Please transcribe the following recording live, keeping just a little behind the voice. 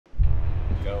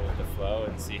go with the flow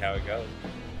and see how it goes.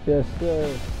 Yes,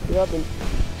 sir. Yep.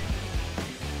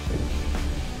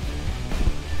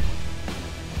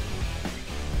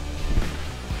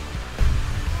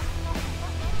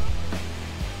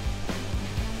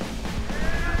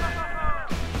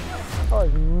 Oh,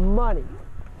 it's money.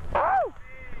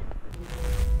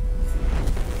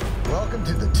 Welcome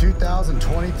to the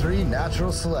 2023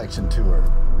 Natural Selection Tour.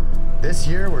 This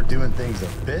year we're doing things a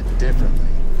bit differently.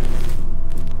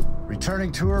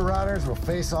 Returning tour riders will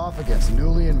face off against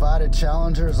newly invited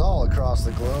challengers all across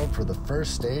the globe for the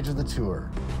first stage of the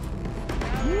tour.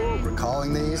 We're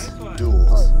calling these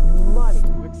duels. Money.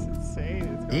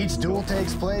 Each duel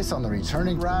takes place on the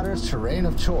returning rider's terrain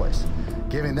of choice,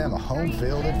 giving them a home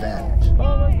field advantage.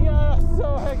 Oh my God, that's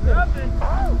so hectic.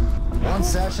 One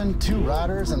session, 2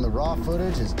 riders, and the raw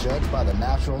footage is judged by the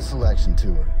Natural Selection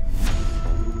Tour.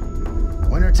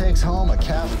 Winner takes home a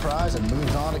cash prize and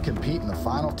moves on to compete in the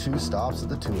final 2 stops of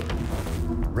the tour: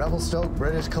 Revelstoke,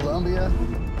 British Columbia,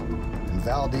 and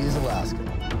Valdez, Alaska,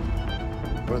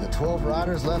 where the 12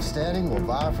 riders left standing will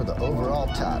vie for the overall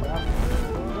title.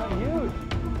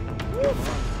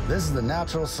 This is the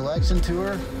Natural Selection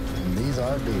Tour, and these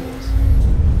are duels.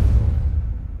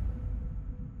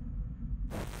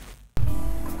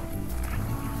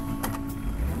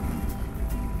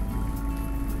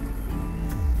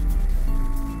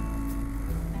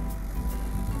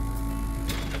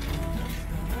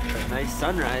 Nice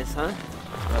sunrise, huh?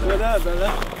 What up,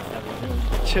 brother?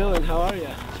 Chilling, how are you?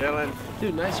 Chilling.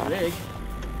 Dude, nice rig.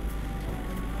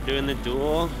 Doing the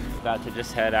duel. About to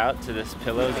just head out to this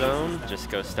pillow zone, just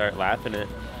go start lapping it.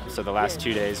 So the last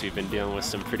 2 days we've been dealing with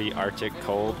some pretty Arctic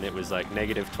cold, and it was like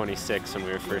 -26 when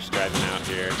we were first driving out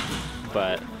here.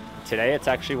 But today it's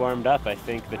actually warmed up. I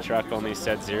think the truck only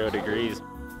said 0 degrees.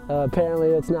 Apparently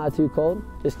it's not too cold.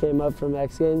 Just came up from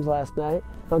X Games last night.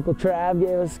 Uncle Trav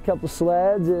gave us a couple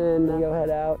sleds and we go head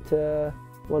out to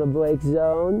one of Blake's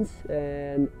zones,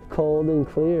 and cold and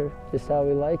clear, just how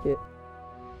we like it.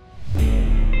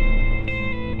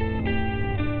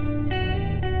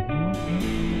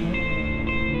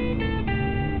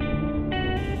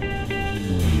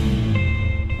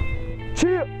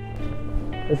 Chill!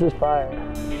 This is fire.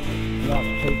 Rock,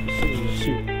 paper, scissors,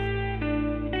 shoot.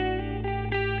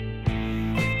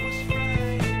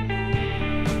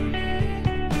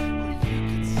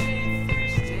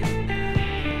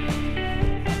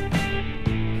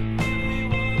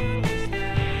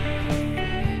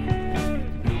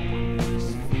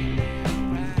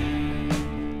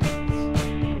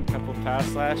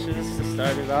 Pass lashes to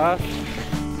start it off.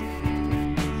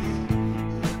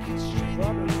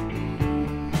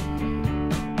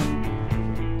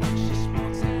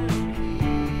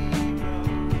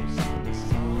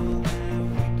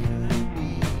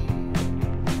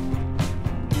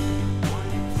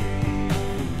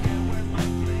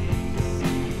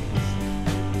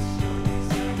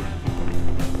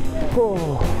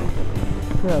 Oh,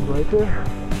 yeah, Blaker.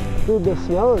 Dude, the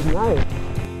snow is nice.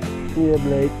 Yeah,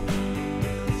 Blake.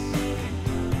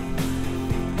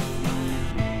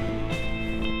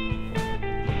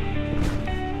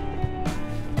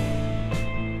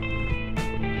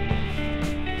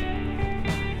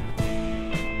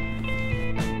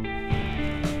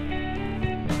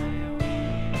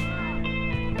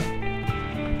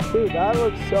 Dude, that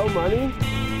looks so money.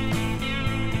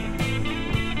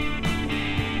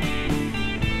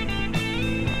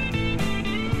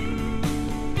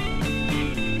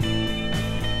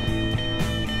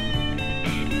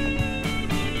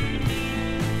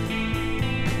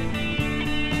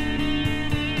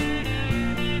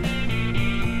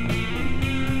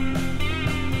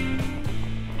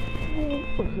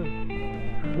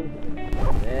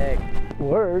 Sick.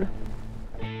 Word.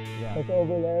 Yeah. Like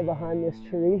over there behind this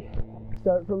tree.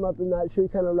 Start from up in that tree,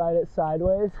 kind of ride it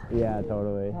sideways. Yeah,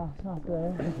 totally. Oh, it's not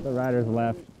there. The rider's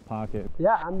left pocket.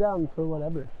 Yeah, I'm down for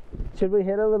whatever. Should we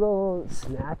hit a little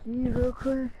snacky real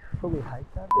quick before we hike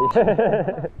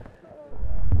that?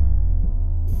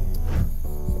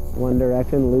 One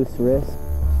Direction, loose wrist.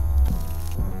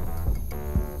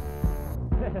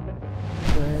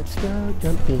 Let's go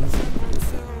jumping.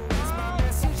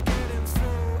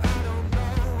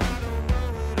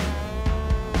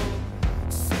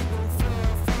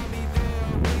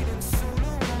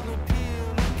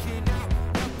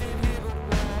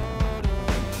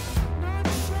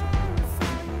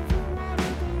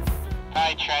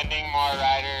 Trending more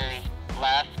riders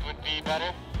last would be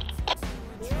better.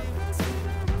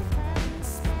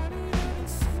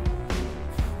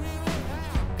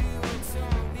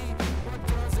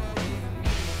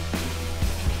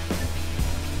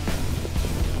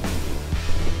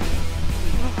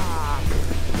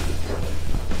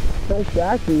 Nice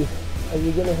Jackie. Are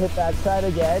you gonna hit that side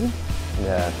again?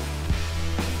 Yeah.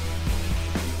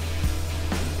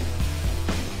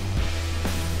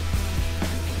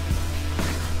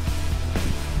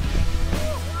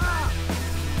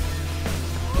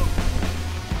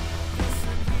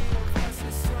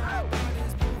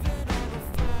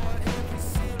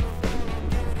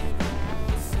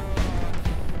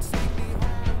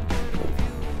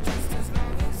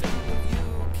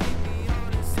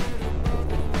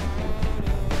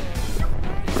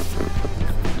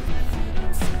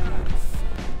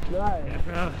 Nice. Yeah,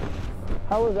 bro.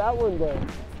 How was that one going?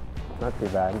 Not too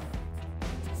bad.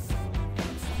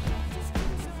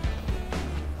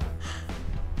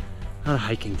 A lot of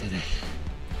hiking today.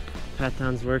 Pat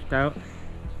downs worked out.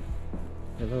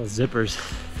 They're little zippers.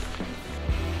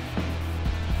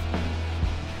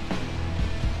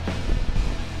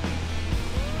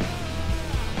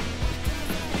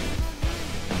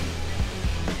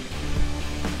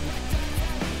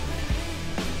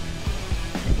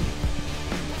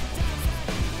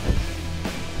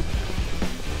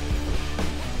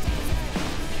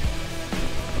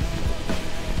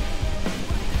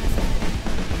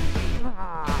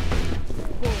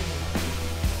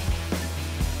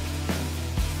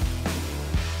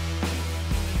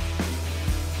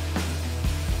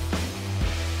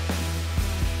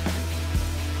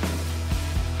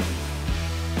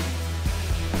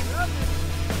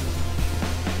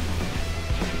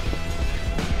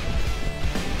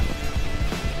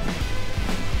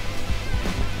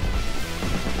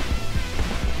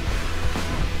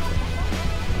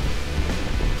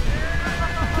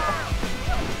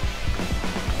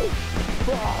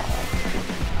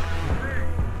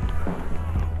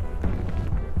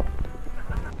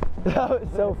 That was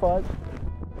so fun.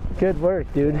 Good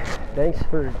work, dude. Thanks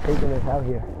for taking us out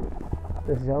here.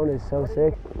 This zone is so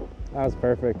sick. That was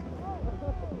perfect.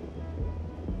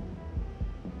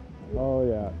 Oh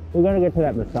yeah. We gotta get to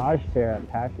that massage chair at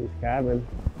Patsy's cabin.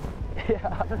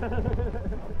 Yeah.